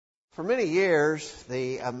For many years,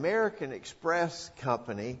 the American Express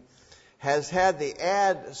Company has had the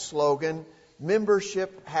ad slogan,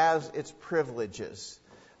 "Membership has its privileges."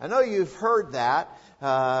 I know you've heard that.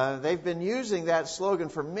 They've been using that slogan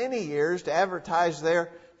for many years to advertise their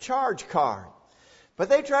charge card. But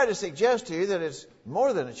they try to suggest to you that it's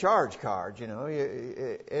more than a charge card.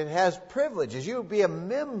 It has privileges. You'll be a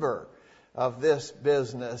member of this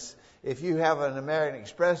business if you have an American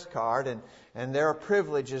Express card, and there are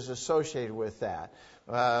privileges associated with that.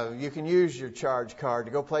 You can use your charge card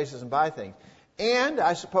to go places and buy things. And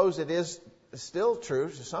I suppose it is still true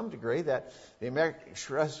to some degree that the American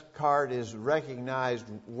Express card is recognized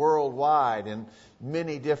worldwide in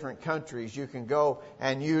many different countries. You can go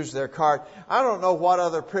and use their card. I don't know what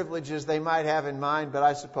other privileges they might have in mind, but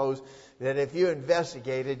I suppose that if you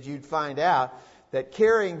investigated, you'd find out that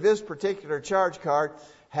carrying this particular charge card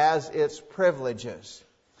has its privileges.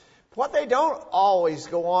 What they don't always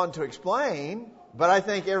go on to explain, but I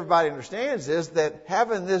think everybody understands, is that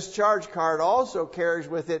having this charge card also carries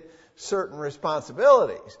with it certain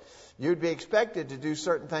responsibilities. You'd be expected to do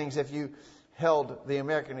certain things if you held the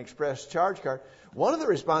American Express charge card. One of the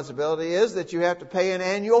responsibilities is that you have to pay an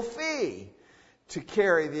annual fee to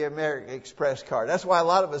carry the American Express card. That's why a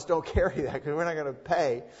lot of us don't carry that, because we're not going to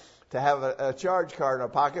pay to have a charge card in our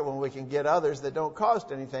pocket when we can get others that don't cost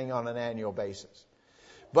anything on an annual basis.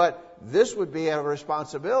 But this would be a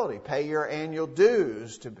responsibility. Pay your annual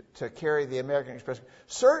dues to carry the American Express.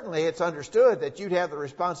 Certainly, it's understood that you'd have the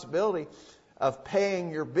responsibility of paying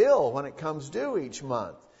your bill when it comes due each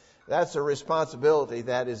month. That's a responsibility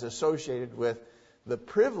that is associated with the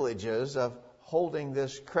privileges of holding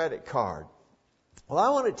this credit card. Well,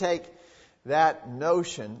 I want to take that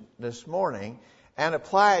notion this morning and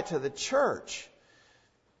apply it to the church.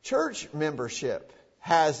 Church membership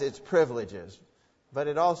has its privileges, but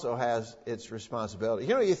it also has its responsibility.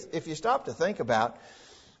 If you stop to think about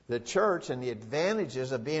the church and the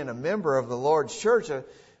advantages of being a member of the Lord's church,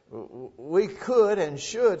 we could and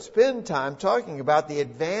should spend time talking about the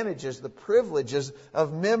advantages, the privileges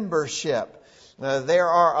of membership. There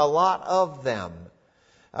are a lot of them.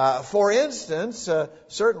 For instance,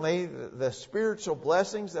 certainly the spiritual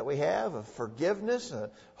blessings that we have of forgiveness,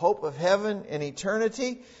 hope of heaven and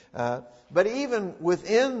eternity. But even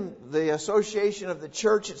within the association of the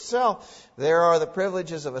church itself, there are the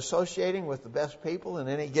privileges of associating with the best people in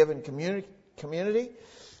any given community.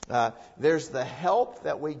 There's the help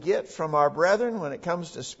that we get from our brethren when it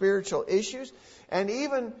comes to spiritual issues. And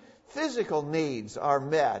even physical needs are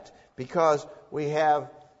met because we have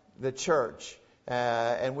the church.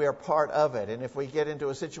 And we are part of it. And if we get into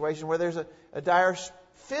a situation where there's a dire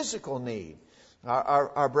physical need,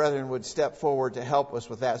 our brethren would step forward to help us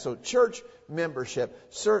with that. So church membership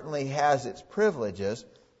certainly has its privileges.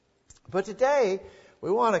 But today,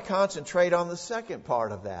 we want to concentrate on the second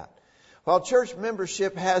part of that. While church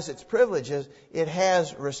membership has its privileges, it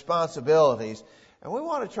has responsibilities. And we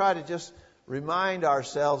want to try to just remind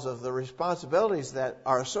ourselves of the responsibilities that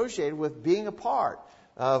are associated with being a part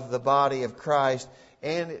of the body of Christ,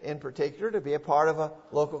 and in particular to be a part of a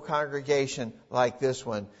local congregation like this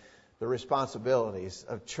one, the responsibilities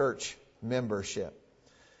of church membership.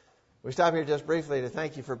 We stop here just briefly to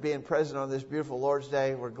thank you for being present on this beautiful Lord's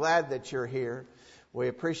Day. We're glad that you're here. We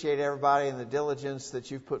appreciate everybody and the diligence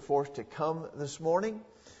that you've put forth to come this morning,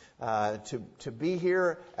 to be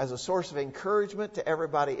here as a source of encouragement to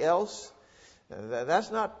everybody else. That's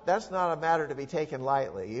not a matter to be taken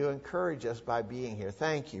lightly. You encourage us by being here.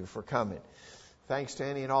 Thank you for coming. Thanks to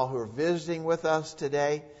any and all who are visiting with us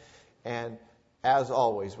today. And as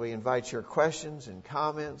always, we invite your questions and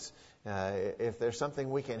comments. If there's something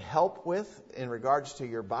we can help with in regards to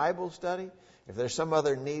your Bible study, if there's some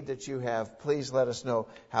other need that you have, please let us know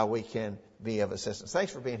how we can be of assistance.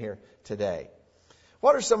 Thanks for being here today.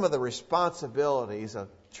 What are some of the responsibilities of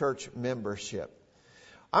church membership?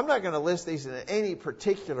 I'm not going to list these in any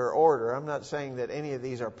particular order. I'm not saying that any of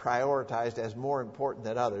these are prioritized as more important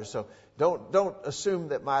than others. So don't assume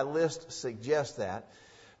that my list suggests that.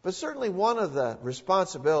 But certainly one of the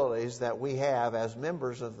responsibilities that we have as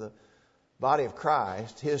members of the body of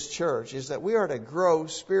Christ, His church, is that we are to grow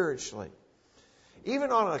spiritually.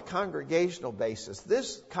 Even on a congregational basis,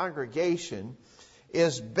 this congregation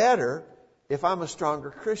is better if I'm a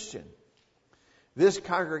stronger Christian. This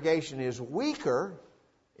congregation is weaker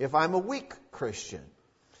if I'm a weak Christian.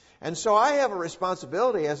 And so I have a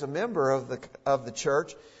responsibility as a member of the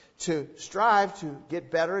church to strive to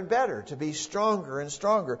get better and better, to be stronger and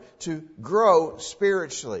stronger, to grow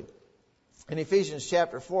spiritually. In Ephesians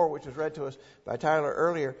chapter 4, which was read to us by Tyler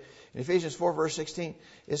earlier, in Ephesians 4 verse 16,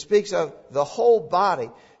 it speaks of the whole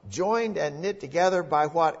body joined and knit together by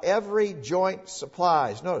what every joint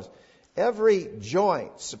supplies. Notice, every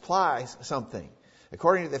joint supplies something.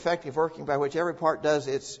 According to the effective working by which every part does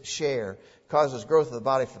its share, causes growth of the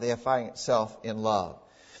body for the edifying itself in love.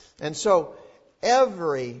 And so,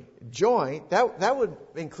 every joint, that would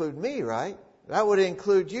include me, right? That would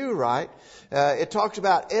include you, right? It talks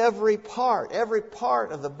about every part. Every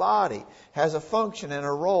part of the body has a function and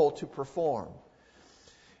a role to perform.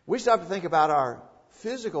 We stop to think about our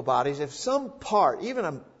physical bodies. If some part,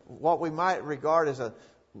 even what we might regard as a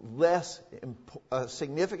less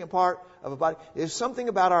significant part of a body, if something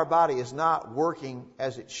about our body is not working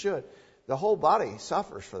as it should, the whole body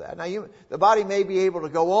suffers for that. Now, the body may be able to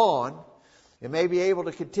go on. It may be able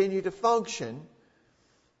to continue to function.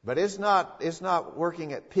 But it's not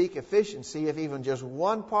working at peak efficiency if even just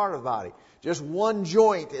one part of the body, just one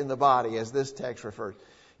joint in the body, as this text refers,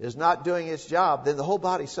 is not doing its job, then the whole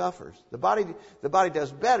body suffers. The body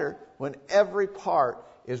does better when every part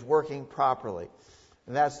is working properly.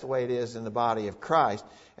 And that's the way it is in the body of Christ.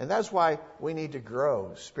 And that's why we need to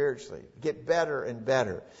grow spiritually, get better and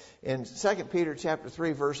better. In 2 Peter chapter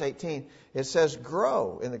 3, verse 18, it says,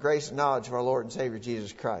 grow in the grace and knowledge of our Lord and Savior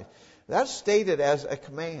Jesus Christ. That's stated as a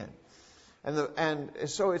command. And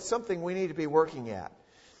so it's something we need to be working at.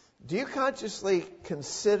 Do you consciously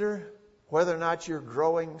consider whether or not you're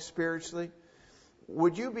growing spiritually?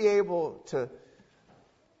 Would you be able to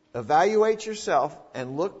evaluate yourself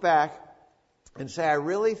and look back and say, I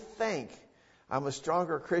really think I'm a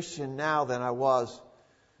stronger Christian now than I was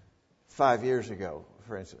 5 years ago,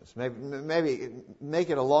 for instance? Maybe make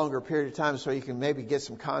it a longer period of time so you can maybe get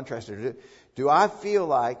some contrast. Do I feel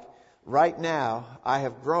like right now I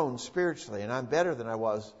have grown spiritually and I'm better than I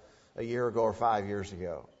was a year ago or 5 years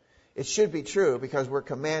ago? It should be true because we're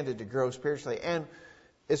commanded to grow spiritually. And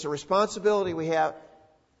it's a responsibility we have.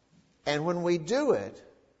 And when we do it,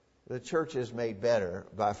 the church is made better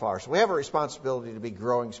by far. So we have a responsibility to be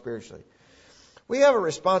growing spiritually. We have a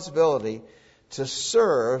responsibility to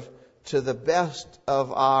serve to the best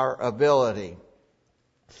of our ability.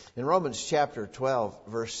 In Romans chapter 12,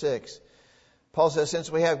 verse 6, Paul says, since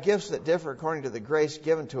we have gifts that differ according to the grace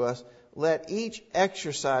given to us, let each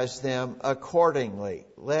exercise them accordingly.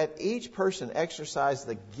 Let each person exercise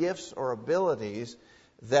the gifts or abilities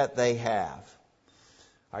that they have.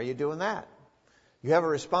 Are you doing that? You have a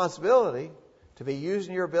responsibility to be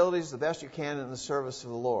using your abilities the best you can in the service of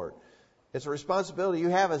the Lord. It's a responsibility you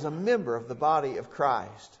have as a member of the body of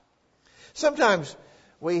Christ. Sometimes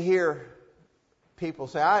we hear people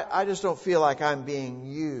say, I just don't feel like I'm being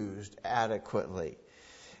used adequately.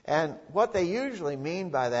 And what they usually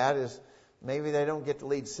mean by that is maybe they don't get to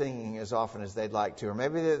lead singing as often as they'd like to, or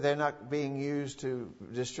maybe they're not being used to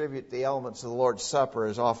distribute the elements of the Lord's Supper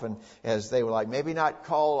as often as they would like. Maybe not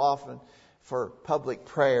called often for public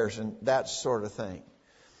prayers and that sort of thing.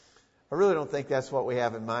 I really don't think that's what we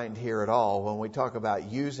have in mind here at all when we talk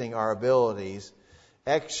about using our abilities,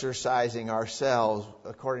 exercising ourselves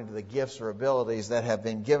according to the gifts or abilities that have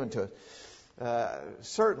been given to us.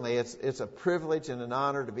 Certainly, it's a privilege and an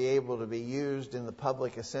honor to be able to be used in the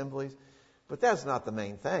public assemblies, but that's not the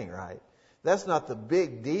main thing, right? That's not the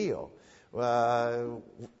big deal.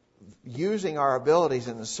 Using our abilities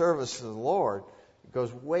in the service of the Lord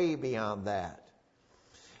goes way beyond that.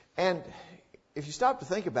 And if you stop to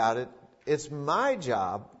think about it, it's my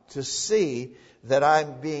job to see that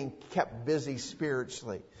I'm being kept busy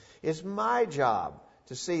spiritually. It's my job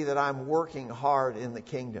to see that I'm working hard in the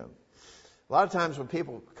kingdom. A lot of times when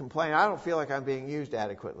people complain, I don't feel like I'm being used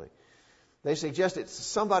adequately, they suggest it's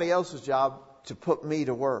somebody else's job to put me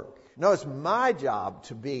to work. No, it's my job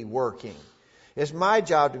to be working. It's my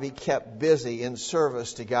job to be kept busy in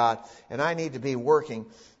service to God, and I need to be working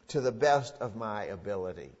to the best of my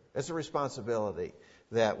ability. It's a responsibility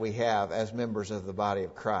that we have as members of the body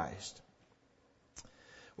of Christ.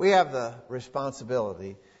 We have the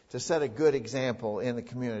responsibility to set a good example in the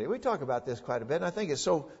community. We talk about this quite a bit, and I think it's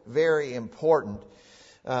so very important.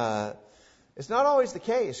 It's not always the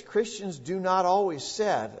case. Christians do not always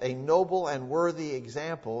set a noble and worthy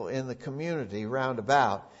example in the community round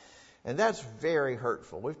about. And that's very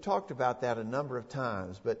hurtful. We've talked about that a number of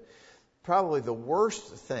times, but probably the worst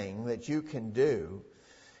thing that you can do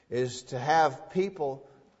is to have people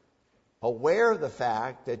aware of the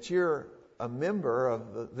fact that you're a member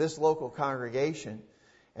of this local congregation,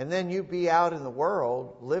 and then you be out in the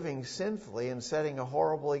world living sinfully and setting a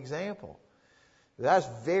horrible example. That's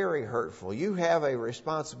very hurtful. You have a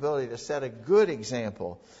responsibility to set a good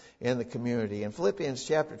example in the community. In Philippians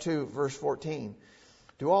chapter 2, verse 14,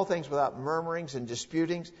 Do all things without murmurings and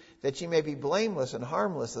disputings, that ye may be blameless and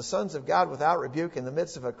harmless, the sons of God without rebuke, in the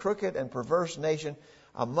midst of a crooked and perverse nation,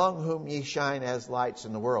 among whom ye shine as lights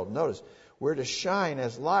in the world. Notice, we're to shine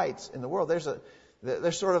as lights in the world.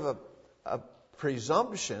 There's sort of a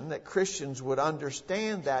presumption that Christians would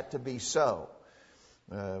understand that to be so.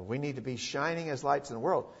 We need to be shining as lights in the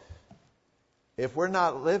world. If we're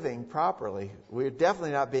not living properly, we're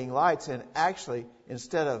definitely not being lights, and actually,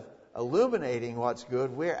 instead of illuminating what's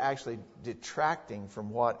good, we're actually detracting from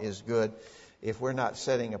what is good if we're not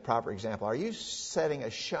setting a proper example. Are you setting a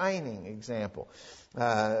shining example?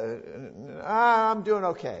 I'm doing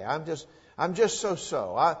okay. I'm just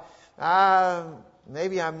so-so.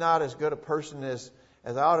 Maybe I'm not as good a person as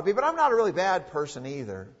I ought to be, but I'm not a really bad person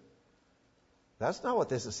either. That's not what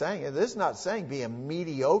this is saying. This is not saying be a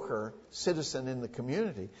mediocre citizen in the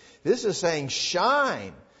community. This is saying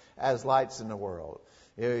shine as lights in the world.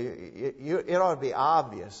 It ought to be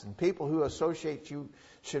obvious, and people who associate you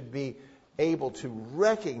should be able to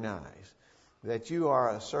recognize that you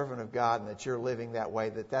are a servant of God and that you're living that way,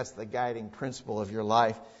 that that's the guiding principle of your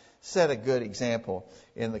life. Set a good example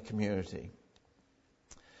in the community.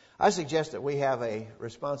 I suggest that we have a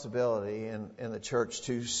responsibility in the church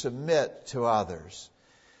to submit to others.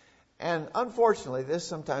 And unfortunately, this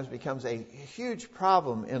sometimes becomes a huge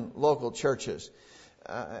problem in local churches.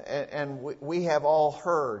 And we have all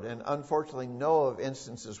heard and unfortunately know of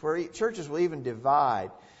instances where churches will even divide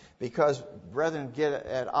because brethren get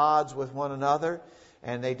at odds with one another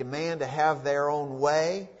and they demand to have their own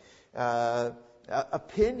way.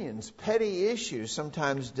 Opinions, petty issues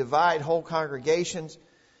sometimes divide whole congregations.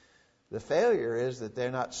 The failure is that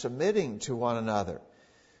they're not submitting to one another.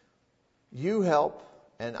 You help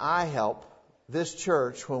and I help this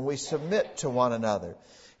church when we submit to one another.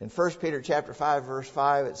 In 1 Peter chapter 5, verse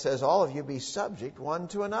 5, it says, all of you be subject one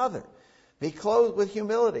to another. Be clothed with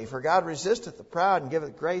humility, for God resisteth the proud and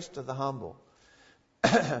giveth grace to the humble.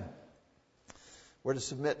 We're to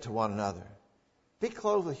submit to one another. Be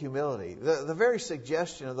clothed with humility. The very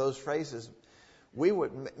suggestion of those phrases, we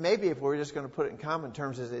would, maybe if we were just going to put it in common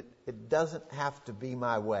terms, is it doesn't have to be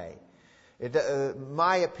my way.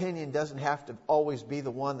 My opinion doesn't have to always be the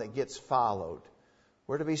one that gets followed.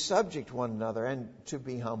 We're to be subject to one another and to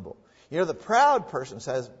be humble. You know, the proud person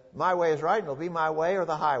says, my way is right and it'll be my way or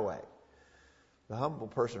the highway. The humble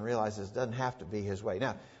person realizes it doesn't have to be his way.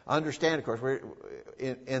 Now, understand, of course,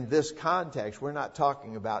 in this context, we're not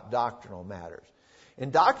talking about doctrinal matters.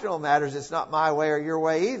 In doctrinal matters, it's not my way or your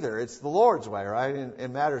way either. It's the Lord's way, right?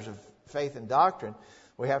 In matters of faith and doctrine,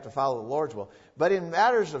 we have to follow the Lord's will. But in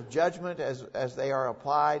matters of judgment, as they are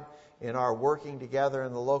applied in our working together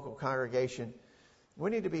in the local congregation, we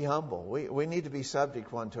need to be humble. We need to be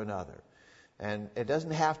subject one to another. And it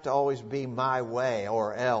doesn't have to always be my way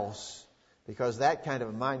or else, because that kind of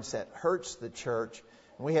a mindset hurts the church,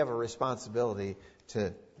 and we have a responsibility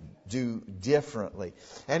to do differently.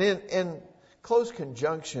 And in close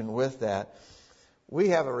conjunction with that, we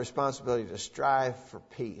have a responsibility to strive for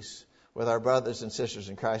peace with our brothers and sisters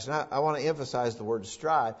in Christ. And I want to emphasize the word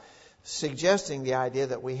strive, suggesting the idea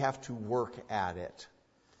that we have to work at it.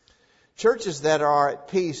 Churches that are at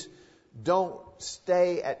peace don't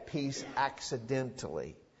stay at peace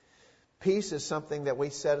accidentally. Peace is something that we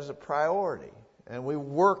set as a priority, and we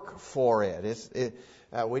work for it.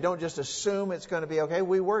 We don't just assume it's going to be okay.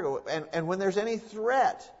 We work. And when there's any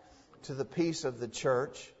threat to the peace of the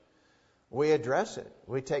church, we address it.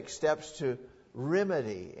 We take steps to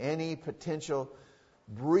remedy any potential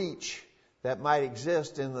breach that might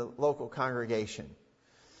exist in the local congregation.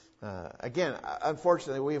 Again,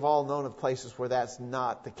 unfortunately, we've all known of places where that's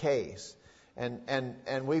not the case.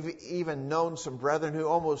 And we've even known some brethren who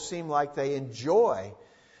almost seem like they enjoy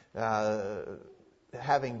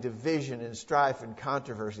having division and strife and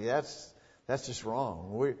controversy. That's just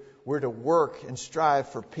wrong. We're to work and strive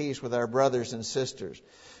for peace with our brothers and sisters.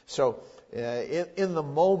 So in the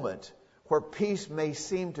moment where peace may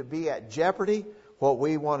seem to be at jeopardy, what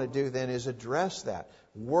we want to do then is address that.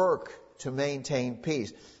 Work to maintain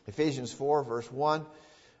peace. Ephesians 4, verse 1,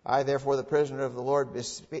 I, therefore, the prisoner of the Lord,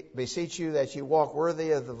 beseech you that you walk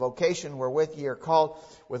worthy of the vocation wherewith ye are called,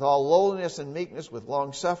 with all lowliness and meekness, with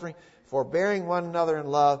long suffering, forbearing one another in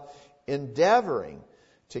love, endeavoring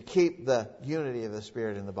to keep the unity of the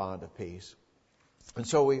Spirit in the bond of peace. And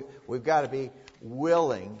so we've got to be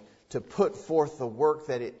willing to put forth the work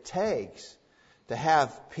that it takes to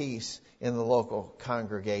have peace in the local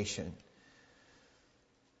congregation.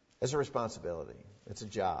 It's a responsibility. It's a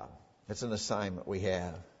job. It's an assignment we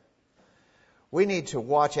have. We need to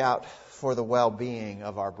watch out for the well-being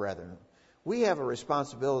of our brethren. We have a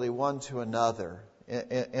responsibility one to another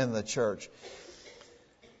in the church.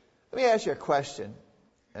 Let me ask you a question.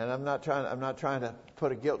 And I'm not trying to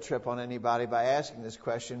put a guilt trip on anybody by asking this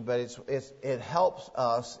question, but it helps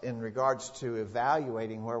us in regards to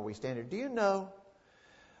evaluating where we stand here. Do you know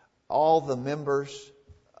all the members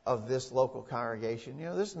of this local congregation? You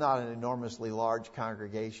know, this is not an enormously large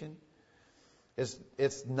congregation.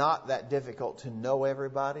 It's not that difficult to know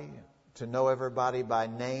everybody by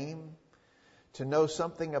name, to know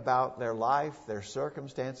something about their life, their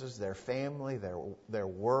circumstances, their family, their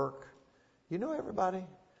work. You know everybody?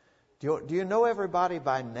 Do you know everybody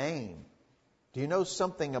by name? Do you know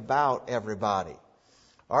something about everybody?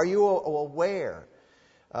 Are you aware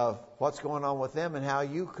of what's going on with them and how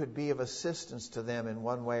you could be of assistance to them in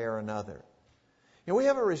one way or another? You know, we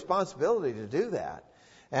have a responsibility to do that.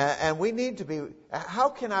 And we need to be, how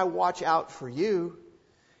can I watch out for you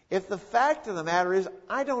if the fact of the matter is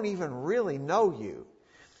I don't even really know you?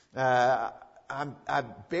 I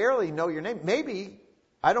barely know your name. Maybe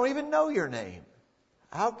I don't even know your name.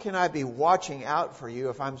 How can I be watching out for you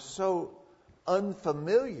if I'm so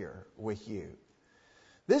unfamiliar with you?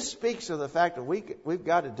 This speaks of the fact that we've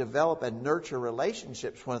got to develop and nurture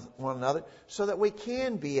relationships with one another so that we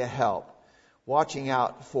can be a help, watching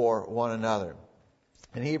out for one another.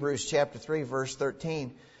 In Hebrews chapter 3, verse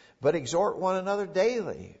 13, but exhort one another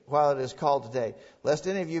daily while it is called today, lest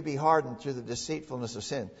any of you be hardened through the deceitfulness of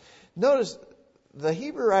sin. Notice the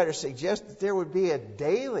Hebrew writer suggests that there would be a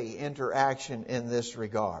daily interaction in this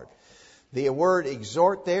regard. The word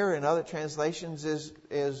exhort there in other translations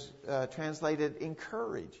is translated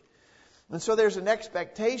encourage. And so there's an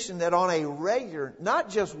expectation that on a regular, not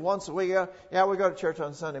just once a week, we go to church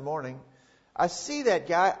on Sunday morning. I see that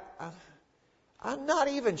guy. I'm not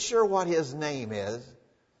even sure what his name is.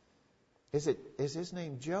 Is his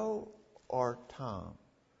name Joe or Tom?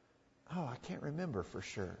 Oh, I can't remember for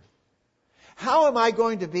sure. How am I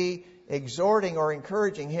going to be exhorting or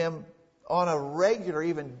encouraging him on a regular,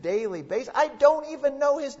 even daily basis? I don't even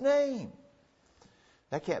know his name.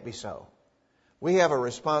 That can't be so. We have a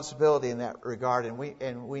responsibility in that regard,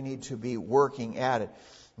 and we need to be working at it.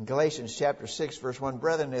 In Galatians chapter 6, verse 1,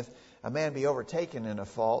 brethren, if a man be overtaken in a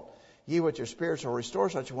fault, ye which are spiritual, restore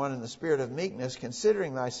such a one in the spirit of meekness,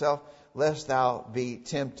 considering thyself, lest thou be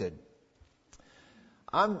tempted.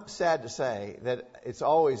 I'm sad to say that it's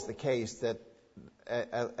always the case that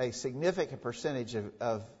a significant percentage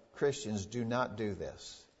of Christians do not do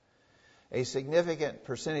this. A significant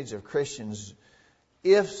percentage of Christians,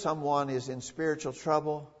 if someone is in spiritual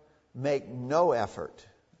trouble, make no effort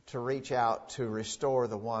to reach out to restore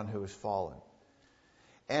the one who has fallen.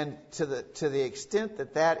 And to the extent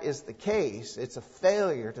that that is the case, it's a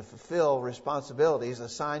failure to fulfill responsibilities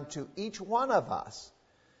assigned to each one of us.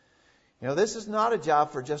 You know, this is not a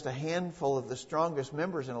job for just a handful of the strongest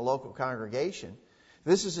members in a local congregation.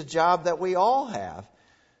 This is a job that we all have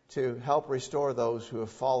to help restore those who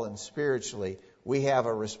have fallen spiritually. We have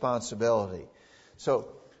a responsibility. So,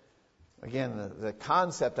 again, the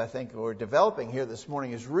concept I think we're developing here this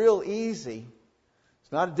morning is real easy.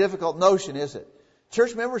 It's not a difficult notion, is it?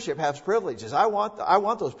 Church membership has privileges. I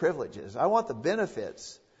want those privileges. I want the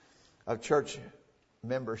benefits of church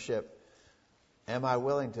membership. Am I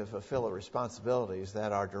willing to fulfill the responsibilities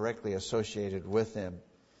that are directly associated with them?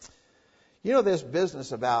 You know, this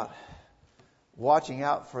business about watching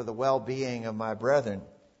out for the well-being of my brethren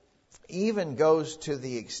even goes to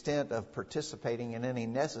the extent of participating in any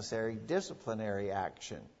necessary disciplinary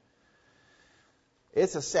action.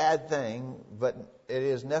 It's a sad thing, but it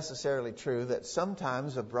is necessarily true that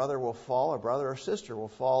sometimes a brother will fall, a brother or sister will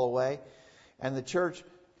fall away, and the church,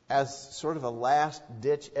 as sort of a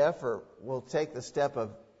last-ditch effort, will take the step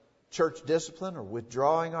of church discipline or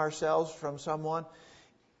withdrawing ourselves from someone.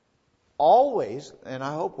 Always, and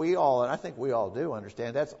I hope we all, and I think we all do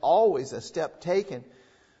understand, that's always a step taken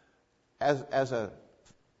as a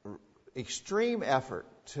extreme effort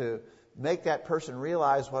to make that person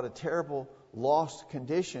realize what a terrible lost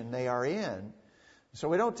condition they are in. So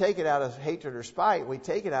we don't take it out of hatred or spite. We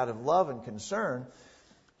take it out of love and concern.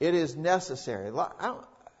 It is necessary.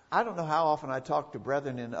 I don't know how often I talk to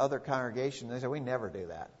brethren in other congregations. They say, we never do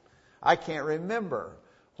that. I can't remember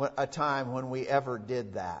a time when we ever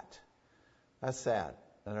did that. That's sad.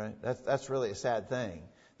 All right? That's really a sad thing,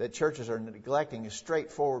 that churches are neglecting a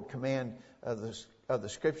straightforward command of the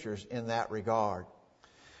Scriptures in that regard.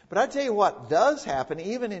 But I tell you what does happen,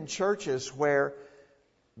 even in churches where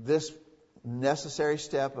this necessary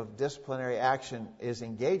step of disciplinary action is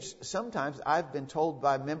engaged. Sometimes I've been told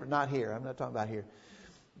by members, not here, I'm not talking about here,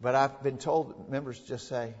 but I've been told members just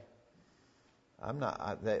say,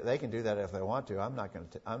 they can do that if they want to. I'm not going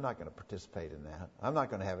to participate in that. I'm not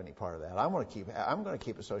going to have any part of that. I'm going to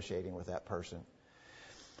keep associating with that person.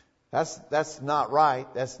 That's not right.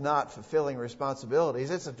 That's not fulfilling responsibilities.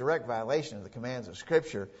 It's a direct violation of the commands of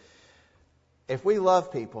Scripture. If we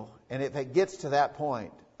love people, and if it gets to that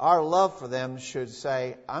point, our love for them should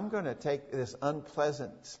say, I'm going to take this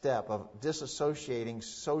unpleasant step of disassociating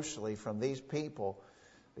socially from these people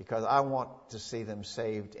because I want to see them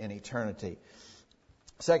saved in eternity.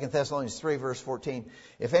 2 Thessalonians 3, verse 14,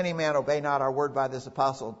 if any man obey not our word by this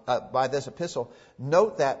epistle,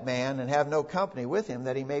 note that man and have no company with him,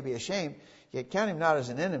 that he may be ashamed. Yet count him not as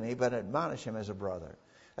an enemy, but admonish him as a brother.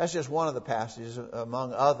 That's just one of the passages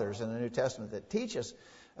among others in the New Testament that teach us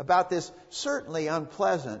about this certainly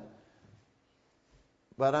unpleasant,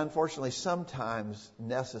 but unfortunately sometimes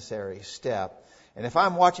necessary step. And if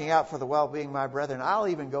I'm watching out for the well-being of my brethren, I'll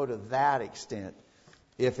even go to that extent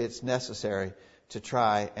if it's necessary to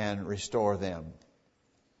try and restore them.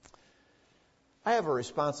 I have a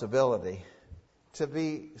responsibility to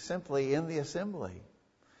be simply in the assembly,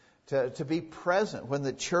 to be present when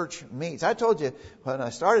the church meets. I told you when I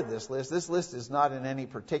started this list is not in any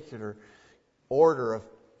particular order of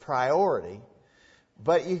priority,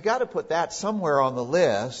 but you've got to put that somewhere on the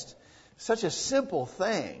list. Such a simple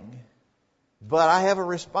thing, but I have a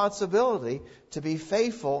responsibility to be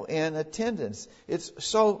faithful in attendance. It's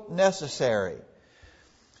so necessary.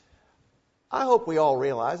 I hope we all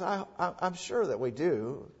realize, I'm sure that we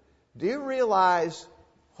do. Do you realize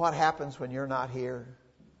what happens when you're not here?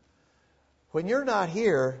 When you're not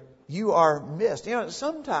here, you are missed. You know,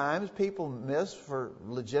 sometimes people miss for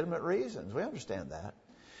legitimate reasons. We understand that.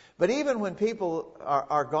 But even when people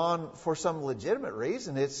are gone for some legitimate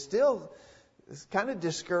reason, it's kind of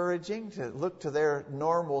discouraging to look to their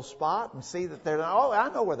normal spot and see that they're not, oh,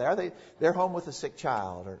 I know where they are. They're home with a sick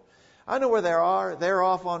child, or I know where they are. They're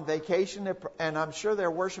off on vacation, and I'm sure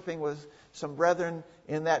they're worshiping with some brethren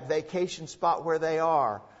in that vacation spot where they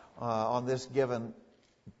are on this given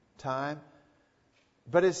time.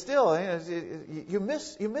 But it's still, you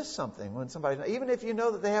miss something when somebody, even if you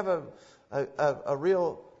know that they have a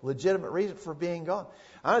real legitimate reason for being gone.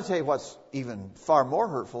 I'm going to tell you what's even far more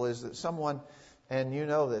hurtful is that someone, and you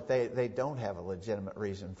know that they don't have a legitimate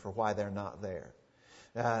reason for why they're not there.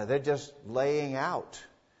 They're just laying out.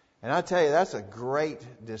 And I tell you, that's a great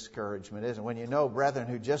discouragement, isn't it? When you know brethren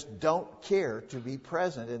who just don't care to be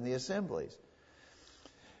present in the assemblies.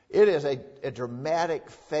 It is a dramatic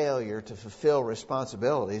failure to fulfill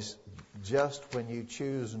responsibilities just when you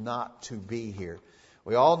choose not to be here.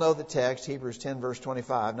 We all know the text, Hebrews 10, verse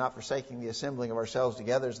 25, not forsaking the assembling of ourselves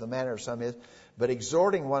together as the manner of some is, but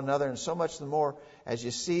exhorting one another, and so much the more as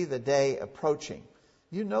you see the day approaching.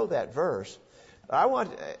 You know that verse. I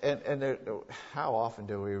want, how often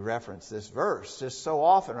do we reference this verse? Just so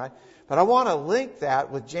often, right? But I want to link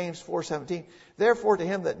that with James 4:17. Therefore, to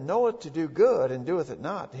him that knoweth to do good and doeth it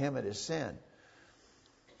not, to him it is sin.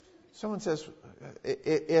 Someone says,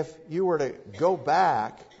 if you were to go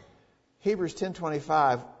back, Hebrews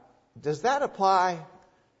 10:25, does that apply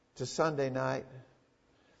to Sunday night?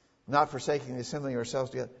 Not forsaking the assembling of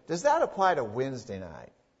yourselves together. Does that apply to Wednesday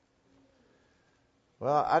night?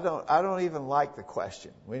 Well, I don't even like the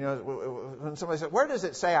question. We know when somebody says, "Where does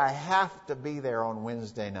it say I have to be there on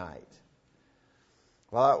Wednesday night?"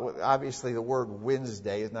 Well, obviously the word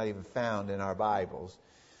Wednesday is not even found in our Bibles.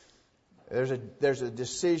 There's a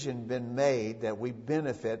decision been made that we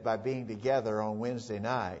benefit by being together on Wednesday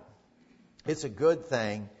night. It's a good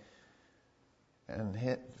thing,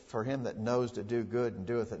 and for him that knows to do good and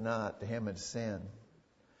doeth it not, to him it's sin.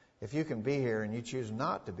 If you can be here and you choose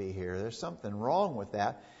not to be here, there's something wrong with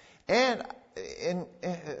that. And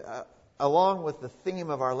along with the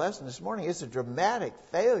theme of our lesson this morning, it's a dramatic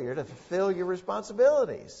failure to fulfill your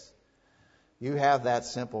responsibilities. You have that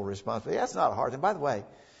simple responsibility. That's not hard. And by the way,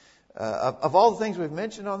 of all the things we've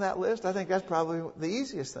mentioned on that list, I think that's probably the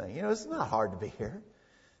easiest thing. You know, it's not hard to be here.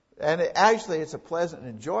 And it's a pleasant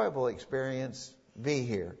and enjoyable experience. Be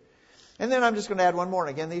here. And then I'm just going to add one more.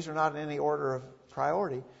 And again, these are not in any order of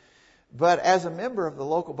priority. But as a member of the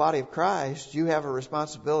local body of Christ, you have a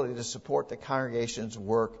responsibility to support the congregation's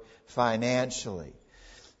work financially.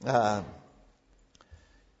 I'm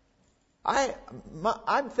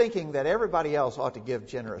thinking that everybody else ought to give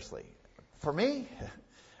generously. For me,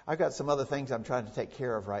 I've got some other things I'm trying to take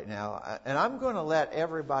care of right now. And I'm going to let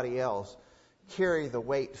everybody else carry the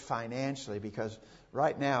weight financially, because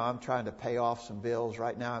right now I'm trying to pay off some bills.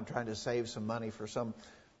 Right now I'm trying to save some money for something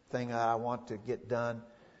that I want to get done.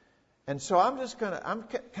 And so I'm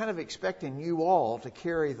kind of expecting you all to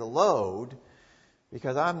carry the load,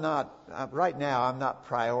 because right now I'm not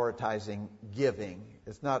prioritizing giving.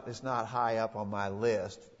 It's not high up on my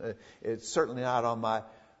list. It's certainly not on my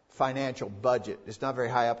financial budget. It's not very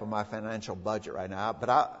high up on my financial budget right now.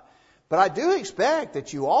 But But I do expect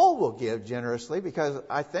that you all will give generously, because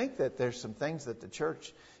I think that there's some things that the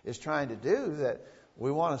church is trying to do that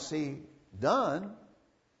we want to see done.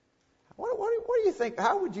 What do you think?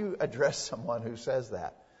 How would you address someone who says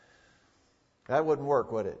that? That wouldn't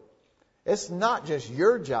work, would it? It's not just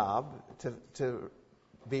your job to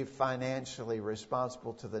be financially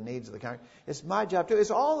responsible to the needs of the congregation. It's my job too.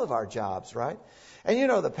 It's all of our jobs, right? And you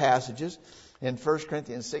know the passages in 1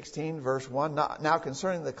 Corinthians 16, verse 1. Now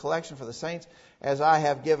concerning the collection for the saints, as I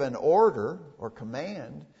have given order or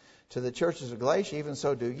command to the churches of Galatia, even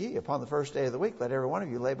so do ye. Upon the first day of the week, let every one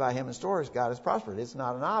of you lay by him in store as God has prospered. It's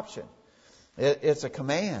not an option. It's a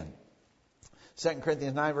command. 2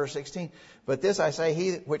 Corinthians 9, verse 16. But this I say,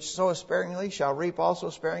 he which soweth sparingly shall reap also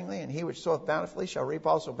sparingly, and he which soweth bountifully shall reap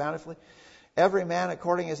also bountifully. Every man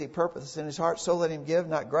according as he purposeth in his heart, so let him give,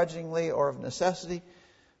 not grudgingly or of necessity,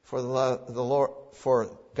 for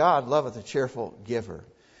God loveth a cheerful giver.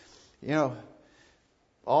 You know,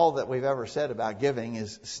 all that we've ever said about giving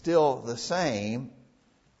is still the same.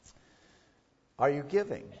 Are you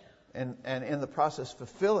giving? And in the process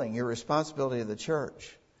fulfilling your responsibility to the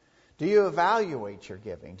church? Do you evaluate your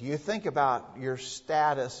giving? Do you think about your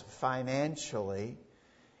status financially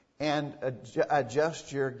and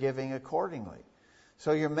adjust your giving accordingly?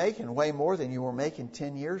 So you're making way more than you were making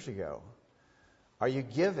 10 years ago. Are you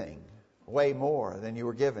giving way more than you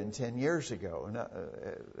were given 10 years ago?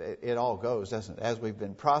 And it all goes, doesn't it? As we've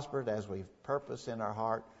been prospered, as we've purposed in our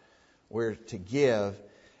heart, we're to give.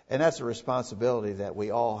 And that's a responsibility that we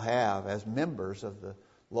all have as members of the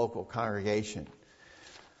local congregation.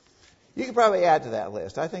 You could probably add to that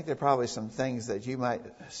list. I think there are probably some things that you might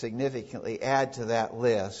significantly add to that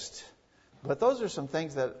list. But those are some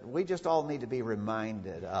things that we just all need to be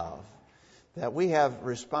reminded of. That we have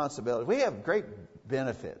responsibility. We have great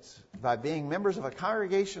benefits by being members of a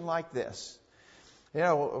congregation like this. You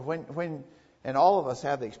know, when and all of us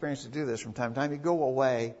have the experience to do this from time to time. You go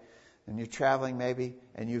away and you're traveling maybe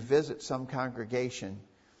and you visit some congregation.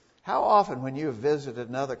 How often when you have visited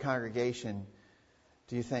another congregation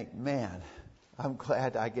do you think, man, I'm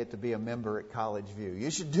glad I get to be a member at College View?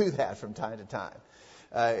 You should do that from time to time.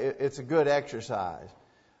 It's a good exercise.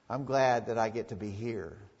 I'm glad that I get to be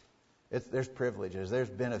here. There's privileges, there's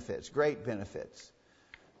benefits, great benefits.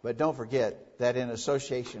 But don't forget that in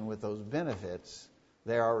association with those benefits,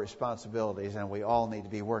 there are responsibilities, and we all need to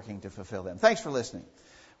be working to fulfill them. Thanks for listening.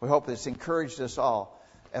 We hope it's encouraged us all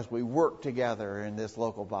as we work together in this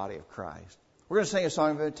local body of Christ. We're going to sing a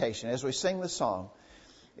song of invitation. As we sing the song,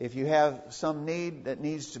 if you have some need that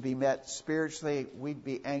needs to be met spiritually, we'd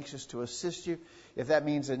be anxious to assist you. If that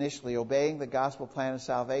means initially obeying the gospel plan of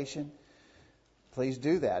salvation, please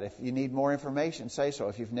do that. If you need more information, say so.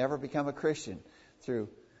 If you've never become a Christian through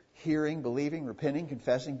hearing, believing, repenting,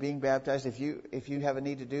 confessing, being baptized, if you have a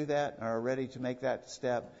need to do that and are ready to make that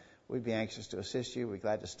step, we'd be anxious to assist you. We're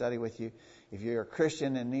glad to study with you. If you're a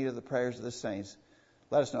Christian in need of the prayers of the saints,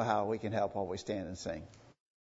 let us know how we can help while we stand and sing.